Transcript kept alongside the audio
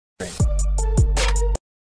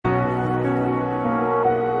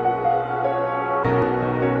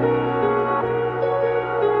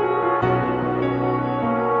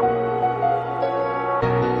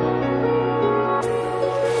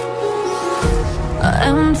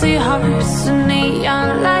Empty hearts and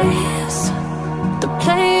neon lights, they're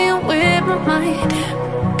playing with my mind.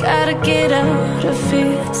 Gotta get out of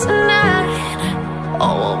here tonight. Oh,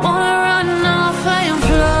 I wanna run off and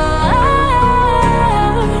fly,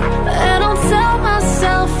 and I'll tell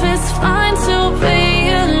myself it's fine to be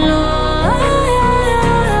alone,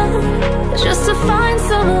 just to find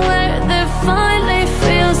somewhere that finally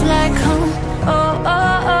feels like home. Oh,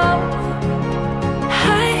 oh, oh.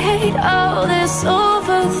 I hate all this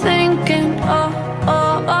overthinking. Oh,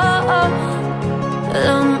 oh, oh, oh.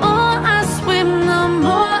 The more I swim, the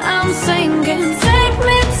more I'm sinking. Take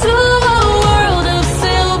me to a world of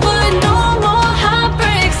silver. No more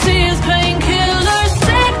heartbreaks, tears, painkillers.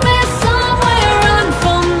 Take me somewhere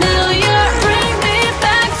unfamiliar. Bring me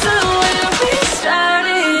back to where we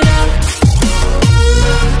started out.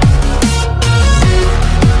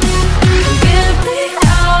 Get me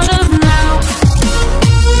out of now,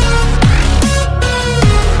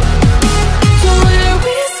 to where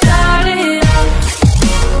we started out.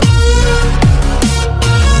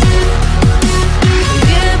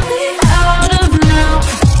 Get me out of now,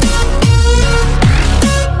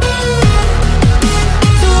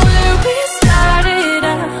 to where we started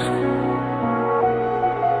out.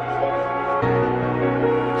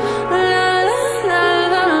 La la la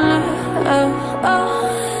la la, oh, oh.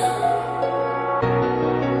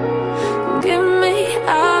 Get me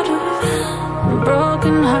out of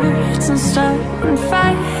broken hearts and starting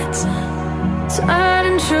fights,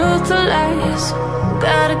 turning truth to lies.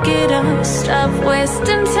 Gotta get up, stop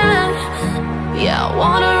wasting time. Yeah, I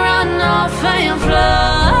wanna run off and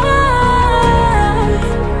fly,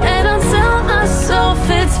 and I'll tell myself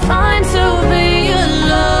it's fine to be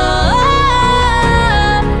alone,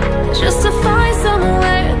 just to find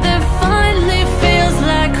somewhere that finally feels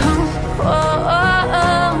like home. Oh, oh,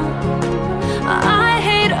 oh. I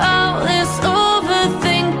hate all this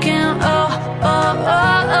overthinking. Oh, oh,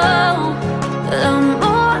 oh, oh. The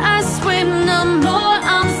more I swim, the more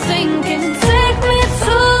I'm sinking. Take me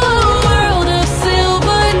to a world of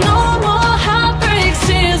silver. No more heartbreaks,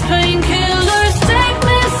 tears, painkillers. Take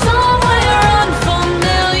me somewhere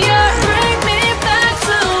unfamiliar. Bring me back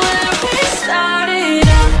to where we started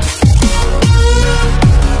out.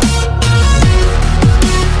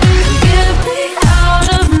 Get me out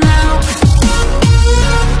of now,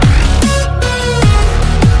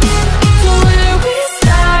 to where we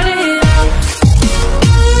started out.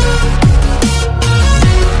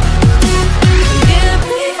 Get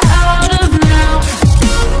me out of now,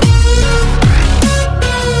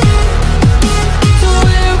 to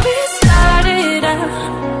where we started out.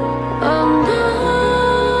 Oh no,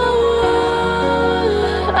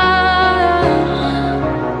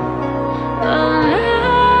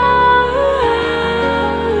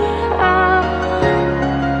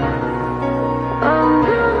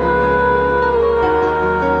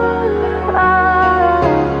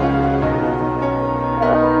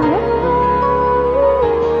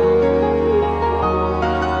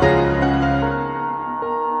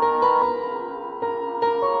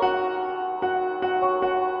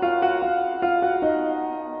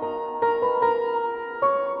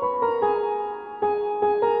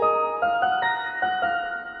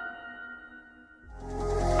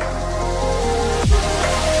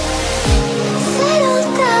 settle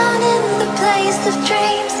down in the place of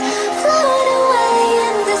dreams, float away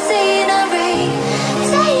in the scenery.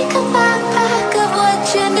 Take a backpack of what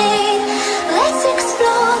you need. Let's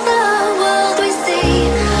explore the world we see.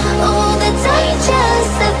 All the dangers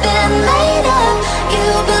have been made up. You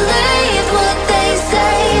believe what they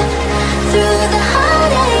say. Through the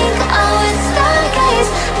heartache, I would stargaze.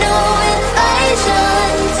 No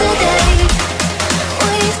inflation today.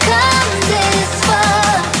 We've come this far,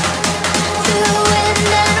 through wind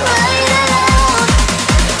and rain and out.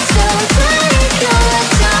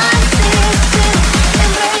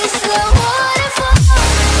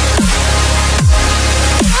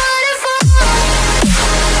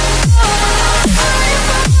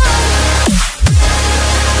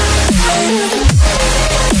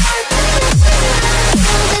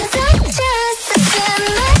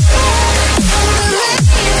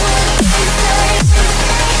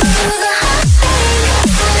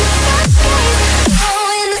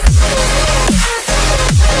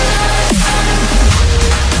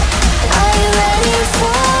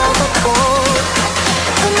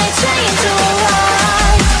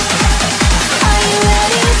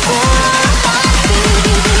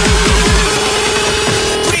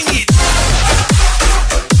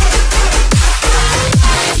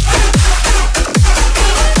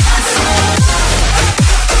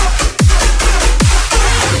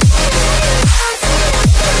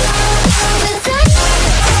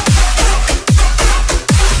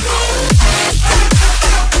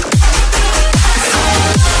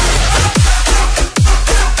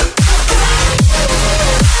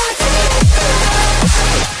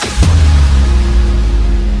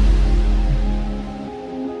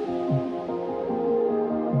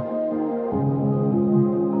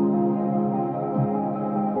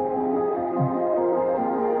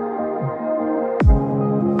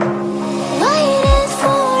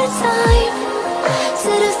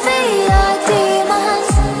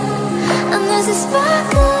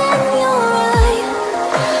 sparkle in your eye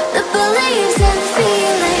that believes in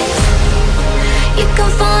feelings. You can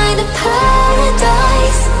find a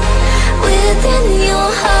paradise within your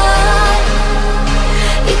heart.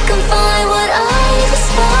 You can find what I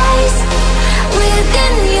despise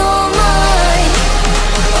within your mind.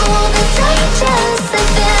 All the dangers that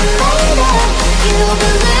they're made of, you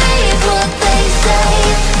believe what they say.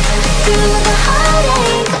 Through the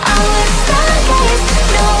heartache, I will stargaze,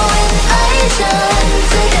 no invasion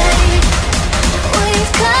today.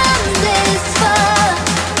 We've come this far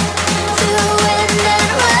to win and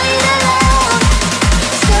ride alone.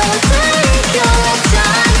 So take your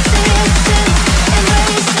chances to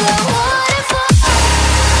embrace the waterfall.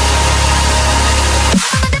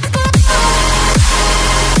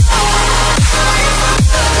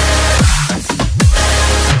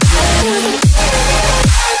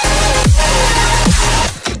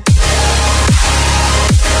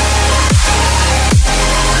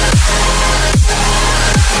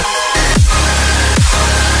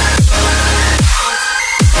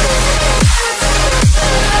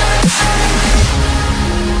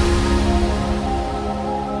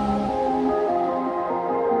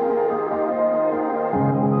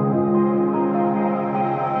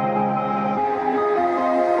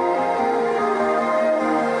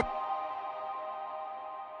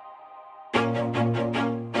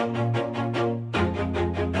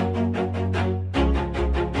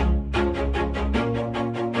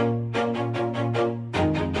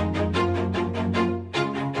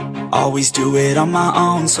 Always do it on my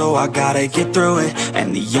own, so I gotta get through it.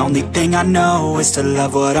 And the only thing I know is to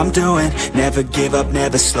love what I'm doing. Never give up,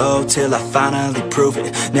 never slow, till I finally prove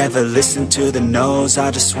it. Never listen to the no's, I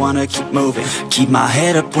just wanna keep moving. Keep my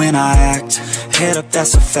head up when I act, head up,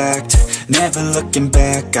 that's a fact. Never looking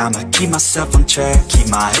back, I'ma keep myself on track. Keep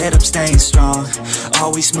my head up, staying strong,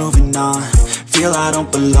 always moving on. Feel I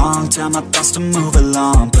don't belong, tell my thoughts to move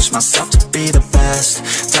along. Push myself to be the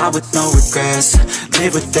best, die with no regrets.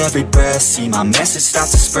 Live with every breath, see my message start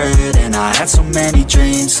to spread. And I had so many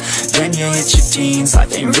dreams, then you hit your teens.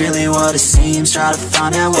 Life ain't really what it seems, try to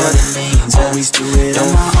find out what it means. Always do it on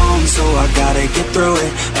my own, so I gotta get through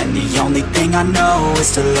it. And the only thing I know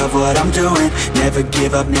is to love what I'm doing. Never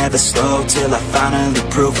give up, never slow, till I finally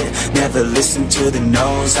prove it. Never listen to the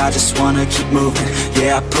no's, I just wanna keep moving.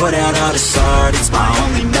 Yeah, I put out all this art, it's my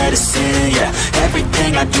only medicine. Yeah,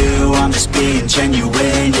 everything I do, I'm just being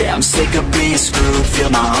genuine. Yeah, I'm sick of being screwed, feel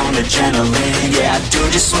my own adrenaline. Yeah, I do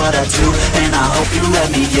just what I do, and I hope you let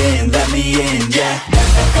me in, yeah.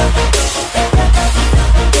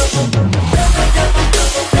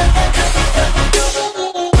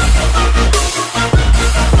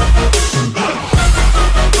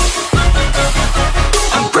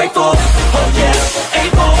 I'm grateful, oh yeah,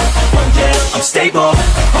 able, oh yeah, I'm stable,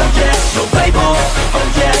 oh yeah, no label, oh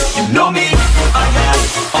yeah, you know me, I have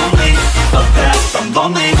only a path, I'm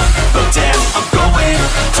lonely, but damn, I'm going to win.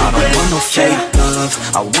 I don't want no fake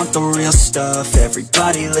love, I want the real stuff.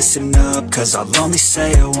 Everybody listen up, cause I'll only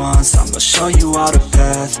say it once. I'm gonna show you all the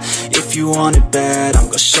path, if you want it bad. I'm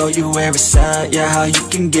gonna show you where it's at, yeah, how you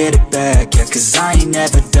can get it back. Yeah, cause I ain't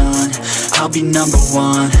never done, I'll be number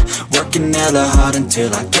one. Working hella hard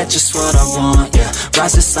until I get just what I want, yeah.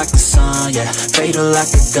 Rises like the sun, yeah, fatal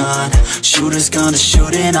like a gun. Shooter's gonna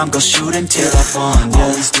shoot and I'm gonna shoot until I won, yeah.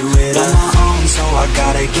 Always do it on my own, so I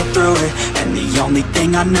gotta get through it. And the only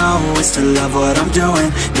thing I know is to love what I'm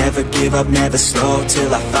doing. Never give up, never slow,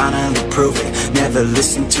 till I finally prove it. Never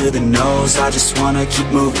listen to the no's, I just wanna keep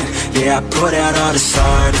moving. Yeah, I put out all this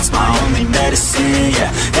art, it's my only medicine.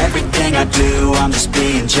 Yeah, everything I do, I'm just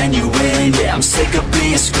being genuine. Yeah, I'm sick of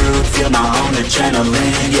being screwed, feel my own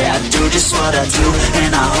adrenaline. Yeah, I do just what I do,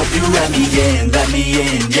 and I hope you let me in,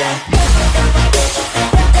 yeah.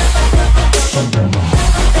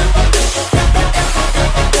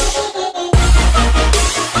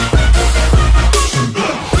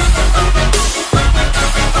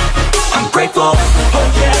 Grateful, oh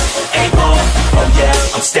yeah, able, oh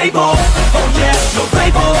yeah, I'm stable, oh yeah, no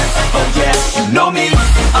label, oh yeah, you know me,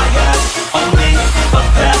 I have only a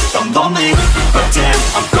path, I'm lonely, but damn,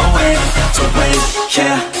 I'm going to win,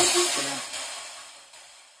 yeah.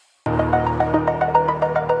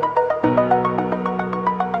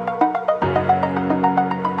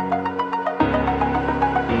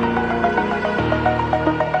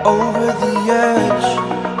 Over the edge,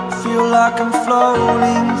 feel like I'm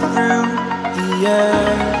floating through the air.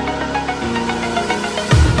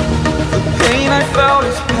 The pain I felt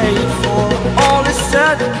is paid for, all is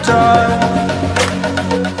said and done.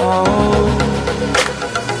 Oh,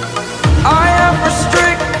 I am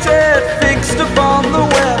restricted, fixed upon the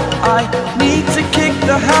web. I need to kick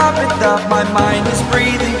the habit that my mind is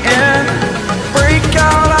breathing in. Break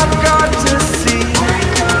out, I've got to see.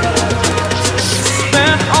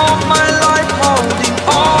 Spent all my life holding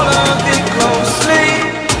all of it closely.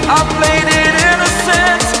 I played it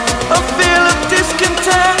innocent, a feel of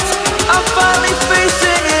discontent. I'm finally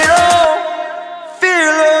facing it all,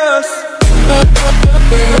 fearless.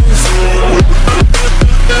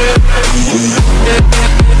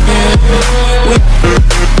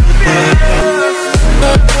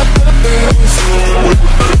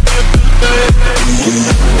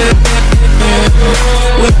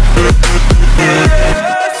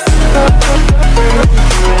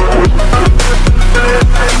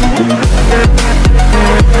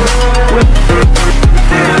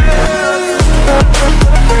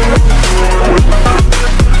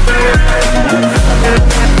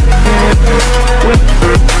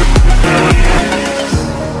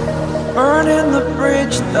 Burning the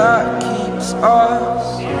bridge that keeps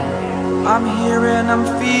us. I'm here and I'm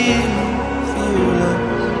feeling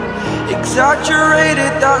fearless.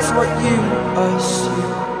 Exaggerated, that's what you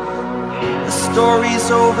assume. The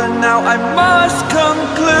story's over now, I must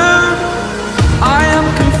conclude. I am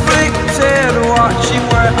conflicted, watching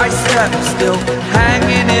where I step still,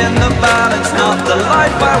 hanging in the balance. Not the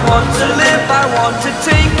life I want to live, I want to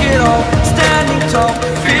take it all. Standing tall,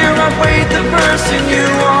 fear I've weighed the person you